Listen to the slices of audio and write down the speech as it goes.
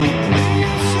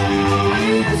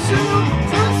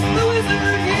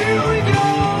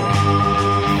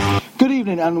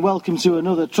and welcome to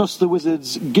another Trust the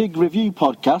Wizards gig review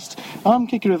podcast. I'm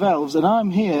Kicker of Elves and I'm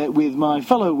here with my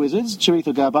fellow wizards,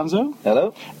 Chorito Garbanzo.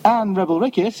 Hello. And Rebel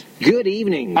Rickett. Good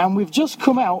evening. And we've just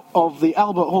come out of the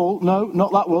Albert Hall, no,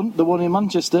 not that one, the one in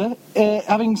Manchester,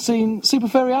 having seen Super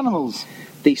Furry Animals.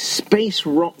 The space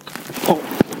rock pop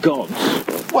gods.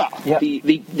 Well, yeah.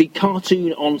 The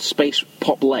cartoon on space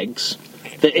pop legs.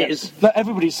 That is. That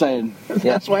everybody's saying. Yeah.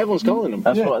 That's what everyone's calling them.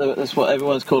 That's what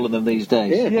everyone's calling them these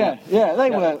days. Yeah,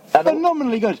 they were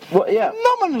phenomenally good.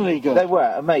 Phenomenally good. They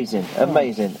were amazing. And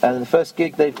the first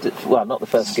gig not the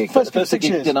first gig, but the first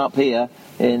gig they've done up here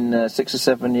in 6 or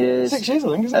 7 years. 6 years, I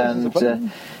think, isn't it?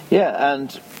 And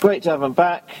and great to have them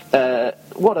back.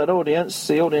 What an audience!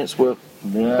 The audience were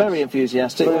very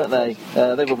enthusiastic, weren't they?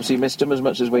 They've obviously missed them as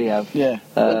much as we have. Yeah.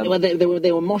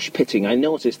 They were mosh pitting. I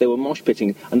noticed they were mosh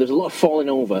pitting, and there was a lot of falling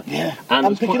over. Yeah.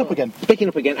 And picking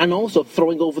up again, and also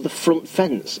throwing over the front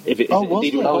fence. If it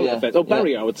indeed was the fence,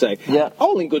 barrier, I would say. Yeah.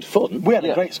 All in good fun. We had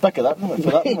a great spec of that, didn't we?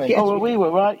 For that, didn't we? Yes, we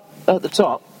were right at the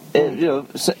top.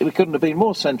 We couldn't have been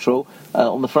more central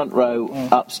on the front row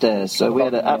upstairs. So we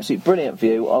had an absolutely brilliant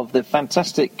view of the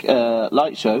fantastic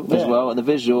light show as well, and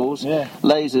the visuals,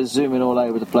 lasers zooming all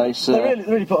over the place. They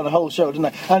really put on a whole show,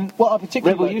 didn't they? And what I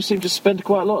particularly Rebel, you seem to spend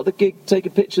quite a lot of the gig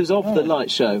taking pictures of the light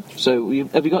show. So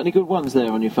have you got any good ones there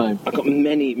on your phone? I've got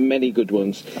many good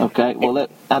ones. Okay, well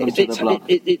let add them to the blog.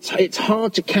 It's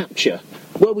hard to capture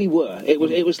where we were. It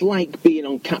was like being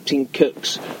on Captain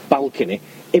Kirk's balcony.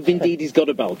 If indeed he's got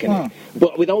a balcony.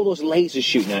 But with all those lasers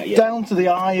shooting at you. Down to the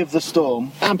eye of the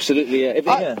storm. Absolutely, yeah.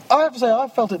 I have to say, I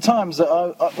felt at times that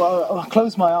I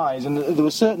closed my eyes and there were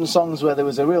certain songs where there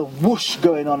was a real whoosh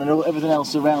going on and everything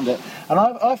else around it. And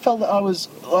I felt that I was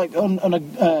like on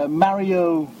a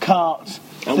Mario Kart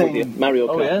I'm thing. with you. Mario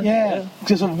Kart. Yeah.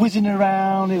 Just sort of whizzing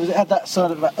around. It had that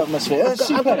sort of atmosphere.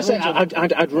 I've got to say,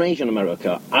 I'd rage on a Mario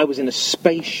Kart. I was in a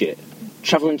spaceship.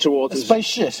 Travelling towards a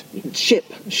spaceship.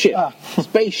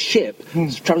 Spaceship,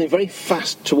 travelling very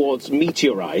fast towards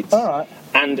meteorites. All right.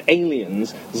 And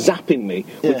aliens zapping me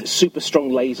with super strong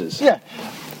lasers. Yeah.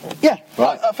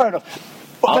 Right. Fair enough.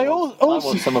 But I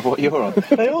want some of what you're on.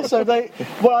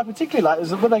 What I particularly liked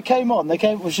is that when they came on,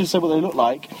 we should say what they looked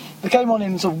like. They came on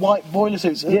in sort of white boiler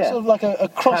suits, sort of like a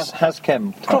cross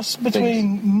cross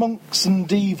between monks and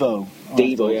Devo.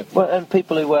 Devo, yeah. Well, and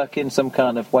people who work in some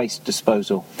kind of waste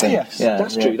disposal thing. Yes,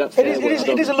 that's true.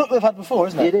 It is a look they've had before,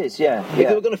 isn't it? It is, yeah. If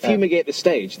they were going to fumigate the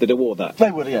stage, they'd have wore that.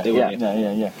 They would,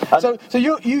 yeah. So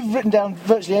you've written down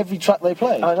virtually every track they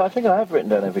played. I think I have written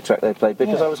down every track they played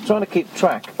because I was trying to keep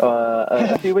track.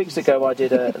 A few weeks ago, I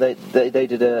did they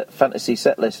did a fantasy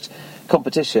set list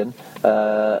competition.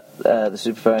 The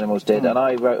Super Furry Animals did, and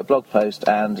I wrote a blog post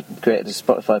and created a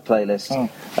Spotify playlist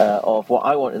of what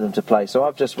I wanted them to play. So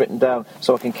I've just written down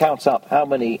so I can count up how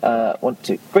many 1,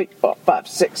 2, 3, 4, 5,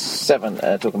 6, 7.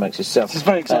 Talk amongst yourself. This is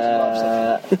very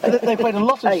exciting. They played a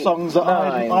lot of 8, songs that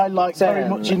 9, I like 10, very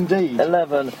much indeed.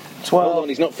 11, 12. Hold on,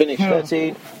 he's not finished.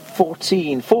 13.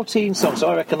 14 songs, so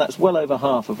I reckon that's well over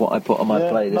half of what I put on my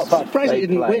playlist. Not bad. Surprised he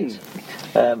didn't win.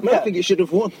 I think he should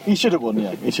have won. He should have won,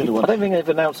 yeah. He should have won. I don't think they've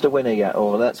announced a winner yet,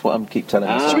 or that's what I'm keep telling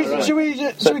myself. Should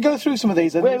we go through some of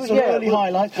these? Early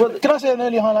highlights. Well, can I say an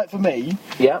early highlight for me?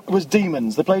 Yeah. Was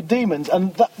Demons. They played Demons,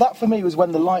 and that for me was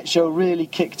when the light show really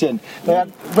kicked in. They had,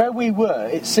 where we were,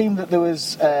 it seemed that there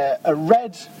was a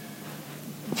red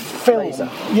film. Laser.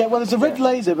 Yeah, well, there's a red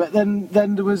laser, but then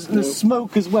there was the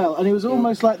smoke as well, and it was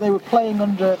almost like they were playing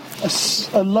under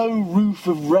a low roof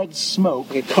of red smoke.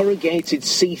 Like a corrugated,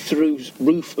 see-through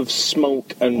roof of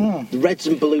smoke, and the reds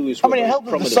and blues. I mean, it helped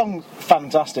that the song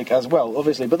fantastic as well,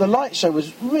 obviously, but the light show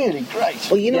was really great.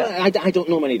 Well, you know, I don't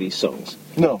know many of these songs.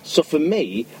 No. So for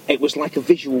me, it was like a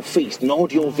visual feast, an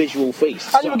audio-visual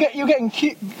feast. And you were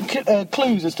getting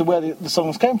clues as to where the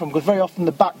songs came from, because very often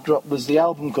the backdrop was the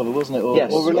album cover, wasn't it?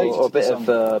 Or related to the song.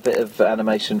 A bit of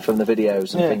animation from the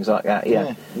videos and things like that.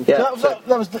 Yeah.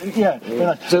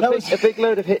 So a big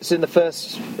load of hits in the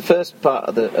first part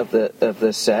of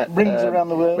the set. Rings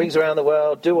Around the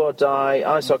World, Do or Die,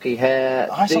 Ice Hockey Hair,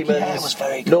 Demons, was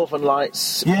very good. Northern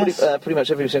Lights. Yes. Pretty much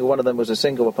every single one of them was a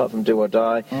single, apart from Do or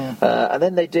Die. And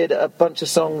then they did a bunch of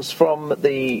songs from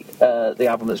the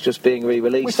album that's just being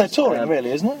re-released. Which they're touring,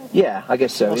 really, isn't it? Yeah, I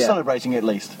guess so. Or celebrating at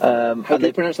least. How do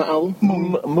they pronounce that album?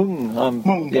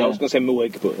 Mung. Yeah, I was going to say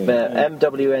Muig, but...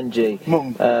 MWNG.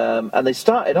 Mung. And they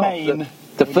started off...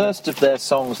 The first of their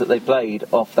songs that they played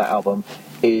off that album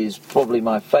is probably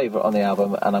my favourite on the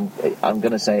album, and I'm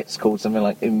going to say it's called something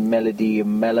like Melody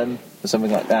Melon or something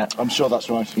like that. I'm sure that's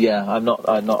right. Yeah, I'm not.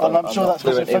 And I'm sure that's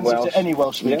offensive to any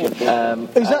Welsh speaker.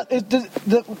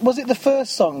 Was it the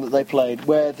first song that they played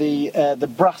where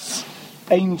the brass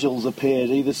angels appeared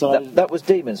either side. That was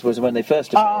demons. Was when they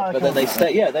first appeared, Ah, okay. but then they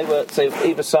stayed. Yeah, they were so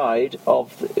either side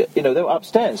of. They were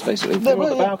upstairs basically. They were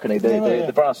on the balcony,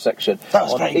 the brass section That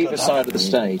was on very either good, side of the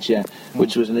stage. Yeah,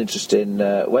 which was an interesting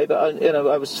way. But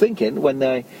I was thinking when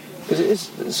they, because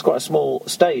it's quite a small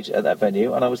stage at that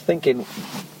venue, and I was thinking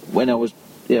when I was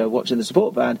watching the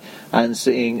support band and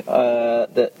seeing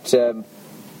that.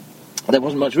 There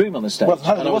wasn't much room on the stage, Well,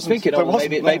 no, and I was thinking,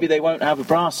 maybe they won't have a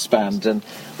brass band and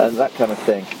that kind of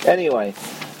thing. Anyway,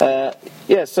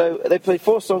 so they played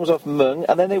 4 songs off Mung,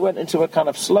 and then they went into a kind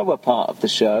of slower part of the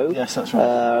show. Yes, that's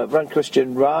right. Run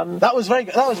Christian Run. That was very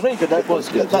good. That was really good. It was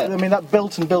good. I mean, that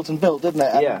built and built and built, didn't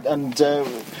it? And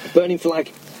Burning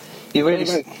Flag. You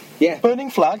really? Yeah. Burning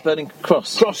Flag. Burning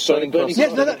Cross. Burning Cross.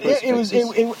 Yes,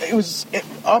 it was.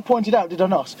 I pointed out, did I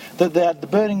not, that they had the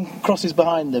burning crosses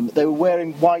behind them. They were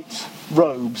wearing white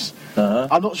robes. Uh-huh.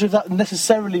 I'm not sure if that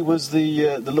necessarily was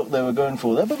the look they were going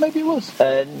for there, but maybe it was.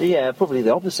 Probably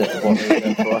the opposite of what they were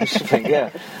going for, I should think. Yeah.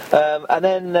 And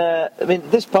then,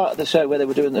 this part of the show where they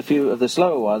were doing a few of the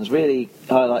slower ones really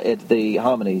highlighted the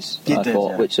harmonies.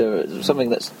 Which are something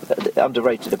that's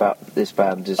underrated about this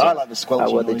band. Is I like the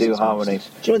squelching when they do noises harmonies.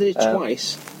 Do you know they did it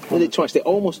twice? They did it twice. They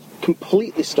almost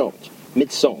completely stopped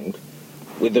mid-song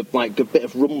with a bit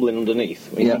of rumbling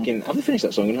underneath. You're thinking, have they finished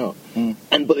that song or not?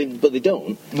 But they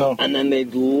don't. No. And then they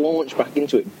launch back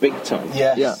into it big time.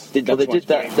 Yes. Yeah. They did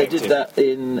that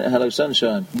in Hello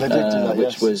Sunshine. They did do that,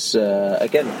 which yes. was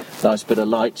again nice bit of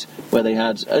light where they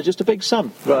had just a big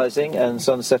sun rising and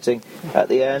sun setting at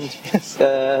the end. Yes.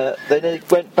 They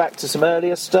went back to some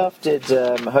earlier stuff. Did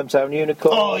Hometown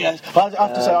Unicorn. Oh yes, I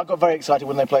have to say I got very excited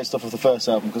when they played stuff of the first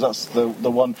album because that's the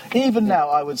one. Even now,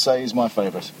 I would say is my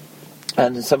favourite.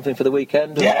 And Something for the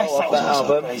Weekend as Yes, well, that off was that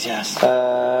also album. great, yes.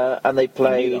 And they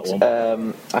played,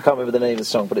 that I can't remember the name of the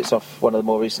song, but it's off one of the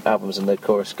more recent albums, and the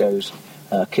chorus goes,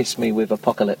 Kiss Me with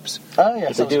Apocalypse. Oh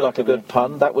yes, They do like a good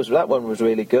pun. That one was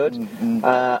really good. And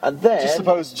then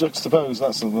Juxtapose.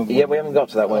 That's the one. yeah, we haven't got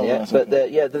to that one yet. Right, But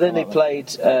okay. then they played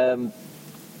the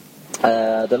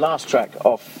last track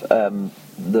off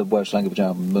the Welsh language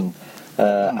album, Mung.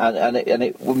 And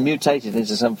it mutated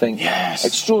into something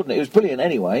extraordinary. It was brilliant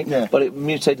anyway, but it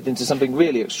mutated into something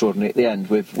really extraordinary at the end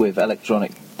with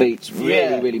electronic beats,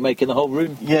 really making the whole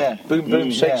room boom,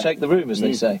 boom, shake the room, as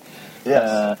they say.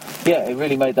 Yes. It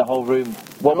really made the whole room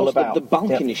wobble about. The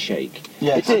balcony shake.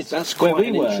 Yes. It did. That's where quite we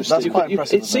an were. interesting- That's quite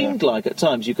impressive, It seemed like at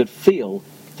times you could feel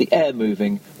the air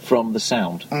moving from the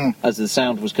sound as the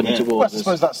sound was coming Well, I towards us.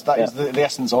 suppose that is the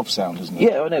essence of sound, isn't it?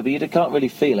 Yeah, I know, but you can't really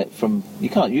feel it from. You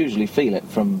can't usually feel it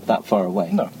from that far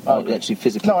away. No, I agree. actually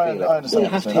physically No, feel it. I understand. You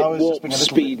have to I hit was just warp being a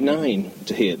little speed 9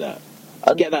 to hear that.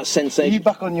 Get that Are sensation. you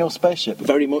back on your spaceship?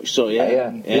 Very much so,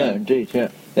 yeah. Yeah, indeed, yeah.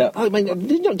 I mean, I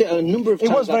did not do it a number of It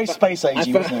times. was very space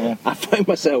agey, wasn't it? Yeah. I found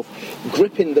myself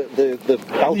gripping the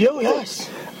balcony, Oh, yes.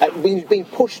 being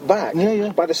pushed back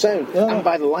by the sound and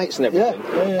by the lights and everything,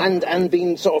 and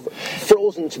being sort of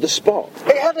frozen to the spot.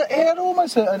 It had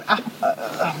almost an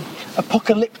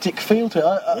apocalyptic feel to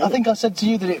it. I think I said to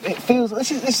you that it feels.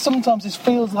 Sometimes this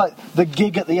feels like the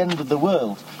gig at the end of the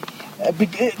world.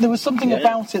 There was something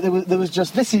about it. There was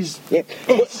just this is. Yeah,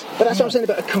 but that's what I'm saying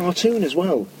about a cartoon as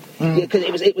well.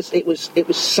 Because it was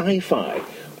sci-fi,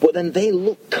 but then they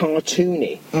look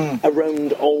cartoony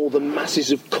around all the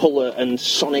masses of colour and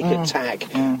sonic attack,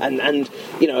 and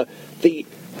you know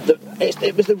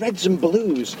it was the reds and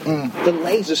blues, the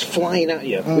lasers flying at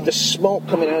you with the smoke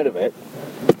coming out of it.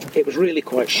 It was really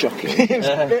quite shocking. It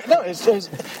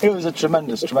was a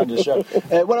tremendous show.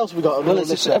 What else have we got?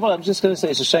 Well, I'm just going to say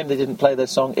it's a shame they didn't play their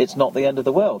song "It's Not the End of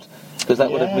the World" because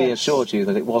that would have reassured you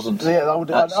that it wasn't. Yeah,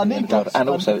 I need that. And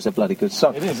also, it's a bloody good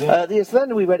song. It is. Yeah.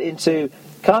 Then we went into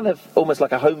kind of almost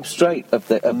like a home straight of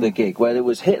the gig where there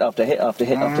was hit after hit after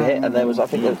hit after hit, and there was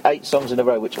 8 songs in a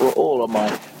row which were all on my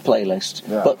playlist,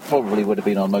 but probably would have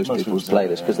been on most people's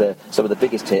playlist because they're some of the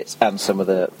biggest hits and some of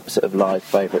the sort of live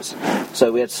favourites.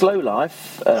 So we had Slow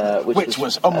Life, which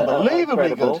was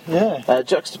unbelievably incredible. good. Yeah.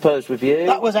 Juxtaposed with You.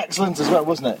 That was excellent as well,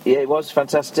 wasn't it? Yeah, it was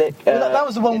fantastic. That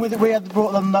was the one we had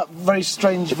brought them that very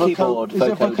strange keyboard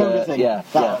vocoder thing. Yeah.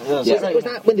 Was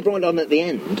that when they brought it on at the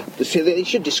end? They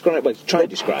should describe it. Try to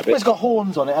describe it. It's got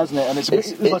horns on it, hasn't it? And it's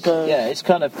like a it's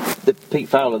kind of the Pete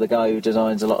Fowler, the guy who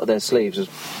designs a lot of their sleeves, has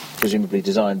presumably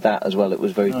designed that as well. It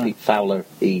was very Pete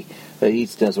Fowler-y He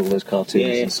does all those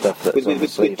cartoons and stuff. That's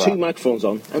with two microphones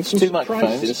on and some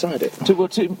surprises inside it.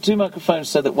 Two microphones,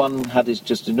 so that one had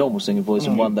just a normal singing voice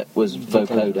and one that was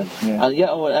vocoder.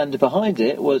 And behind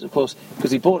it was, of course,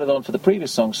 because he brought it on for the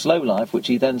previous song, Slow Life, which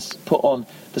he then put on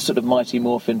the sort of Mighty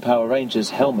Morphin Power Rangers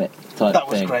helmet type thing. That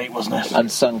was great, wasn't it? And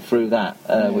sung through that,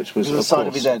 which was, to the side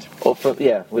of his head.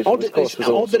 Which odd, of course was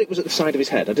odd awesome. that it was at the side of his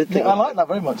head. I did think I like that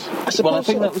very much. I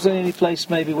think that was the only place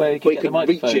maybe where he could get the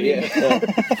microphone. Reach it,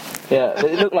 yeah.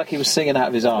 It looked like he was singing out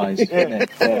of his eyes, didn't it?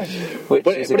 Yeah. But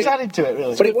it's added to it,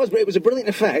 really. But it was a brilliant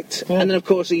effect. And then, of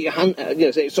course, he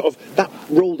that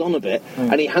rolled on a bit,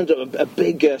 and he handed up a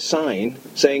big sign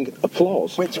saying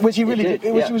applause, which he really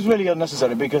did, which was really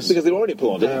unnecessary because they already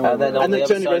applauded. And then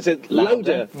turned around and said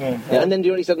louder. And then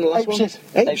he said in the last one,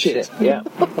 ape shit. Yeah.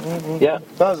 Yeah.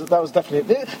 That was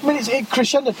definitely. I mean, it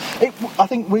crescendoed. I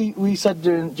think we said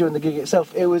during the gig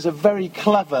itself, it was a very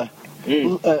clever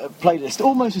playlist,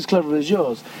 almost as clever as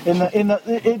yours. In that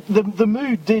the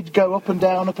mood did go up and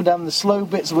down. The slow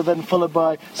bits were then followed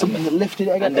by something that lifted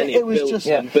it again. And then it was just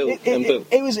built.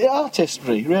 It was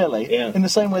artistry, really. Yeah. In the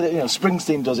same way that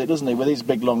Springsteen does it, doesn't he, with these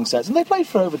big long sets? And they played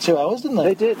for over 2 hours, didn't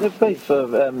they? They did. They played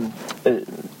for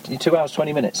 2 hours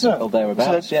 20 minutes or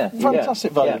thereabouts. So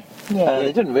fantastic value. Yeah.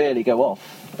 They didn't really go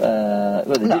off. They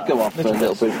did go off for a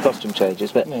little bit of costume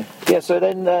changes, but so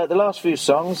then the last few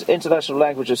songs, International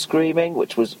Language of Screaming,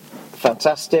 which was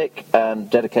fantastic and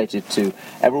dedicated to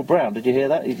Errol Brown. Did you hear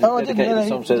that? He dedicated the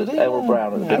song to Errol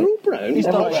Brown. Errol Brown? He's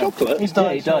died chocolate? He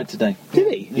died today.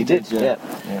 Did he? He did, yeah.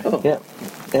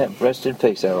 Yeah, rest in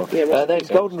peace, Errol. Then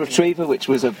Golden Retriever, which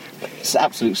was an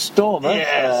absolute stormer.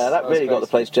 That really got the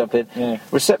place jumping. Yeah.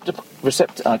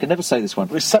 I can never say this one.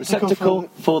 Receptacle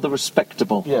for the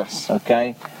Respectable. Yes.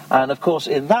 Okay. And of course,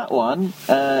 in that one,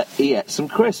 he ate some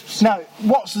crisps. Now,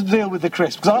 what's the deal with the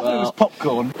crisps? Because I thought it was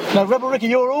popcorn. Now, Rebel Ricky,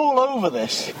 you're all over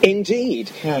this.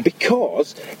 Indeed. Yeah.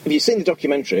 Because if you've seen the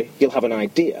documentary, you'll have an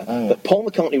idea that Paul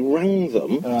McCartney rang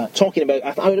them, talking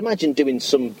about, I would imagine doing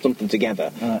something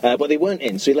together, but they weren't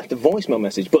in, so he left a voicemail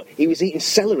message, but he was eating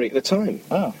celery at the time.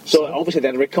 Oh. So obviously they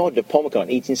had a recording of Paul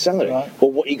McCartney eating celery. Right.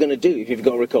 Well, what are you going to do if you've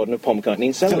got a recording of Paul McCartney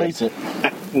eating celery? Delete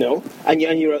it. No. And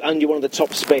you're one of the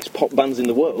top space pop bands in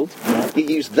the world. You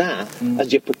use that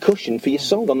as your percussion for your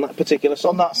song on that particular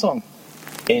song. On that song?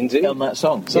 Indeed. On that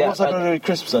song. So what's that going to do with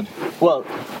crisps then? Well,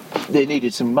 they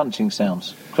needed some munching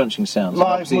sounds, crunching sounds.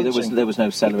 There was no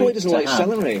celery. He doesn't like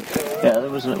celery. Yeah, there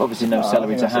was obviously no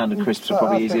celery to hand, and crisps are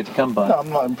probably easier to come by. No, I'm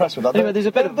not impressed with that. Anyway, there's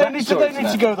a bit of backstory. They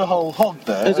need to go the whole hog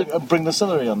there and bring the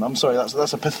celery on. I'm sorry,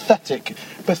 that's a pathetic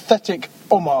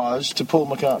homage to Paul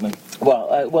McCartney.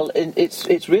 Well,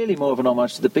 it's really more of an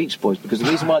homage to the Beach Boys, because the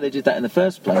reason why they did that in the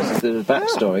first place, the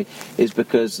backstory, is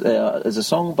because there's a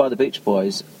song by the Beach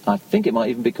Boys, I think it might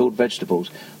even be called Vegetables,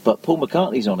 but Paul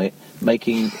McCartney's on it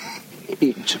making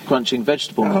crunching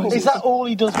vegetable noises. Is that all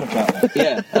he does, McCartney?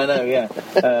 Yeah, I know, yeah.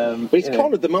 But he's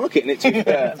cornered the market in it too.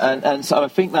 And so I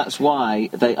think that's why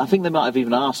they might have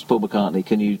even asked Paul McCartney,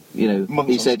 can you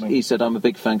he said, I'm a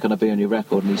big fan, can I be on your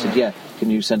record? And he said, yeah, can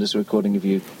you send us a recording of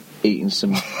you eating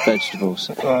some vegetables?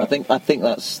 I think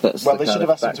that's well, the they should have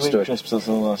asked him to eat crisps.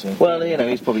 Well,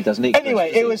 he probably doesn't eat.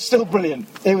 Anyway, it was still brilliant.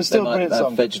 It was still a brilliant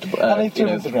song. Vegetable, and he threw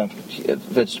it to the ground.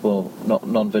 Vegetable, not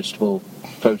non-vegetable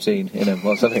protein,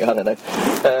 or something. I don't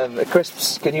know.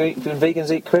 Crisps. Can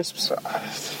vegans eat crisps?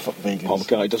 Fuck vegans. Paul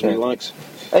McCartney does what he likes.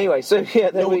 Anyway, so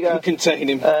there we go. Can contain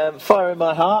him. Fire in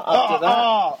My Heart. After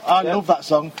that, I love that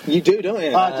song. You do, don't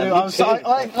you? I do.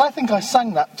 I think I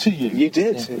sang that to you. You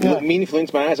did. It looked meaningful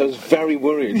into my eyes. I was very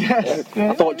worried. Yes.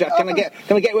 I thought, Jack, can I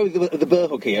get away with the bear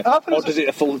hug here, or does it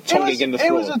a full tonguing in the throat?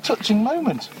 It was a touching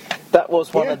moment. That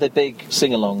was one of the big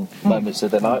sing-along moments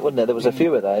of the night, wasn't there? There was a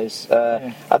few of those,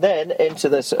 and then into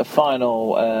the sort of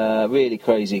final, really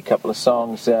crazy couple of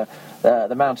songs.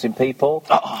 The Mountain People, which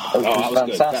was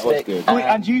fantastic. That was good.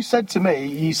 And you said to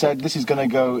me, this is going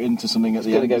to go into something at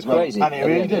the end. It's going to go crazy. And it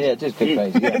really did. Yeah, it did go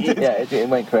crazy. It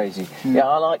went crazy. Yeah,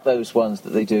 I like those ones that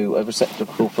they do. A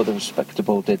Receptacle for the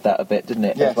Respectable did that a bit, didn't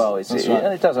it? Yes, as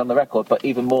well. It does on the record, but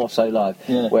even more so live,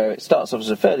 where it starts off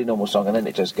as a fairly normal song and then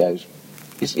it just goes.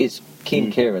 It's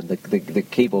Keen Kieran, the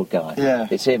keyboard guy. Yeah.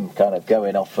 It's him kind of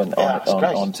going off on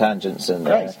tangents and.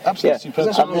 Absolutely superb.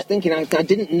 That's what I was thinking. I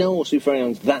didn't know Super Furry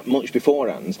Animals that much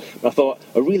beforehand, but I thought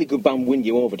a really good band win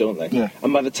you over, don't they? Yeah.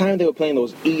 And by the time they were playing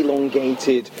those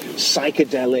elongated,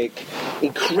 psychedelic,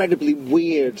 incredibly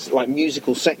weird, like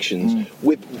musical sections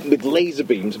with laser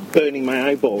beams burning my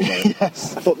eyeballs out,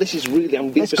 yes. I thought this is really.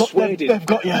 I'm being persuaded. They've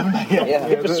got you, haven't they?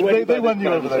 Yeah. They won you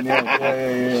over then.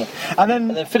 Yeah.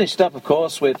 And then finished up, of course.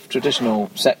 course, with traditional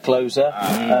set closer,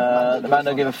 The Man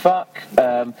Don't Give a Fuck.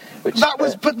 Which, that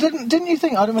was, but didn't you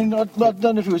think? I don't know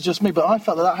if it was just me, but I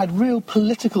felt that had real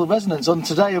political resonance on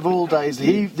today of all days, the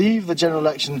eve of the general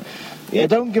election. They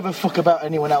don't give a fuck about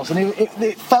anyone else, and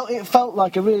it felt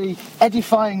like a really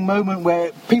edifying moment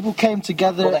where people came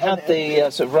together. Well, they had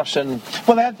the sort of Russian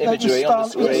imagery on the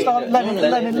screen.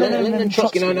 Lenin and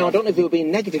Trotsky. No, I don't know if they were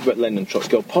being negative about Lenin and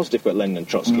Trotsky or positive about Lenin and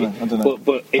Trotsky. I don't know.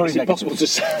 But it's impossible to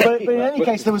say. But in any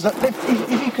case, there was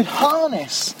if you could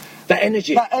harness that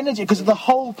energy, because the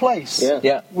whole place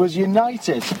was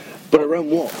united. But around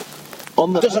what?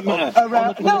 Doesn't matter.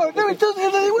 No, it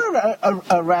doesn't. They were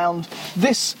around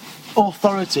this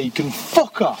authority can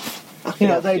fuck off. You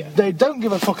know, they don't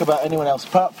give a fuck about anyone else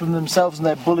apart from themselves and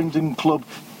their Bullingdon Club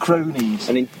cronies.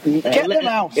 And get them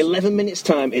out. 11 minutes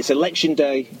time, it's election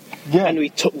day. Yeah. And we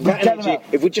took that energy.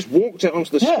 If we just walked out onto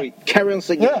the street, carry on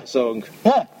singing that song,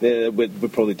 we're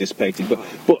probably dissipated. But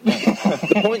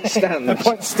the point stands. The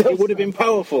point still it would have been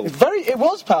powerful. It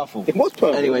was powerful. It was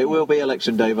powerful. Anyway, it will be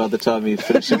election day by the time you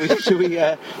finish. Should we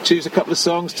choose a couple of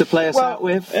songs to play us out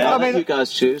with? You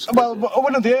guys choose. Well,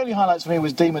 one of the early highlights for me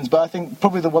was Demons, but I think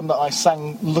probably the one that I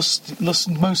sang most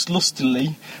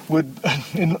lustily would,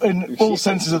 in all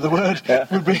senses of the word,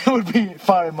 would be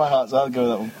Fire in My Heart. So I'll go with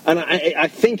that one. And I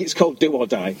think it's called Do or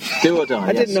Die. Do or Die.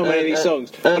 I didn't know many of these songs,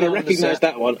 but I recognised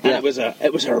that one, and it was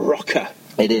a rocker.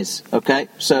 It is. Okay,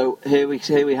 so here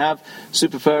we have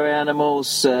Super Furry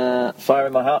Animals, Fire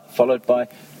in My Heart, followed by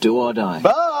Do or Die.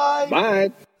 Bye.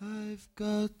 Bye. I've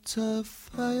got a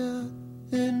fire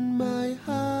in my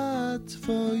heart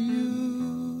for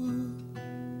you.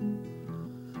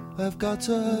 I've got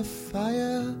a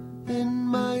fire in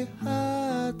my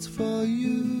heart for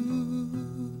you.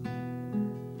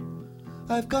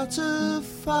 I've got a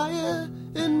fire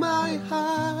in my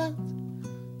heart.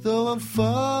 Though I'm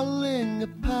falling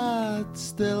apart,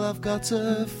 still I've got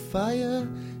a fire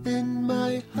in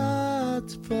my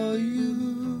heart for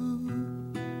you.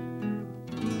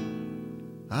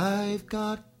 I've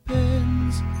got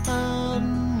pins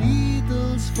and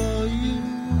needles for you.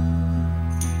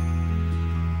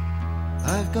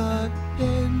 I've got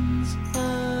pins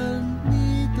and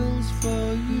needles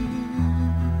for you.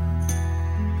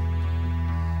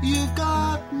 You've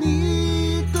got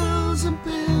needles and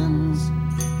pins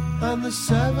and the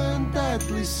 7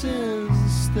 deadly sins.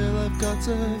 Still I've got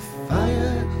a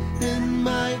fire in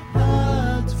my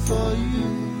heart for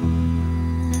you.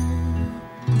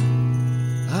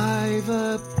 I've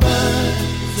a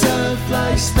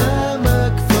butterfly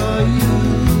stomach for you.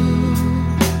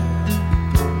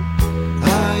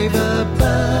 I've a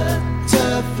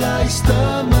butterfly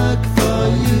stomach for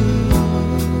you.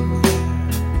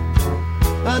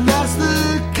 And as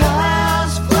the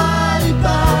cars fly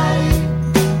by,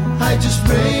 I just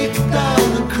break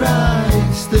down and cry.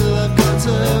 Still I've got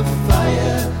a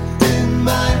fire in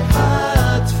my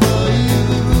heart for you.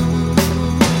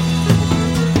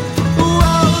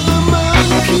 While the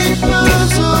monkey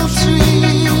puzzle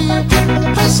tree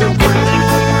has some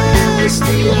questions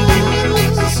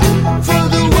for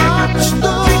the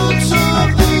watchdogs of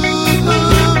the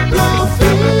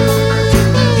prophet.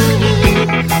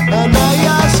 And I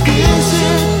ask, is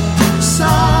it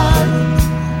sad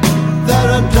that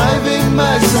I'm driving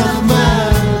myself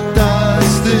mad?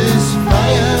 Does this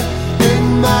fire in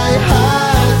my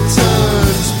heart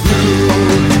turns blue?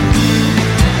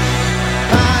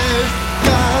 I've got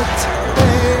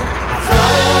a fire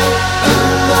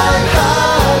in my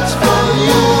heart for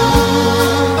you.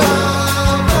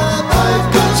 I've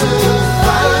got a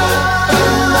fire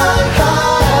in my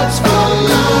heart for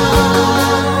you.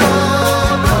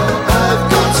 I've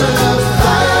got a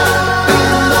fire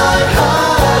in my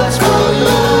heart for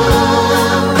you.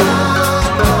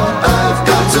 I've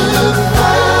got a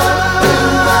fire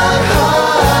in my heart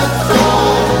for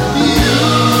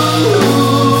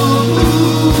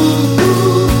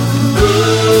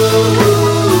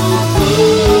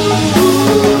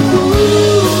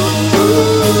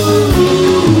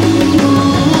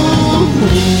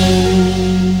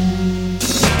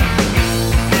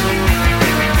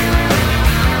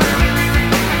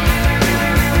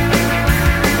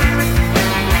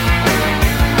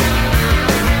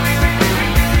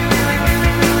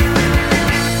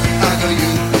I got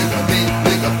you, you got me,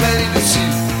 we got plenty to see.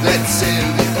 Let's sail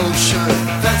the ocean,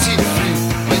 fancy free.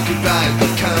 We could ride the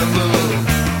camel,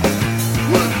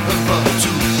 1 or 2.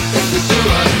 If we do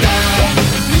or die,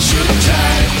 we should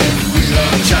try. If we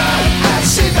don't try, I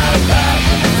say bye bye.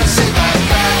 If I say bye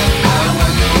bye, I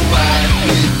wonder why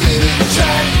we didn't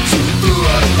try to do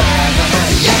or die.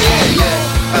 Yeah, yeah,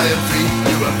 yeah. I am free,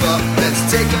 you are far. Let's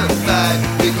take a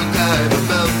flight.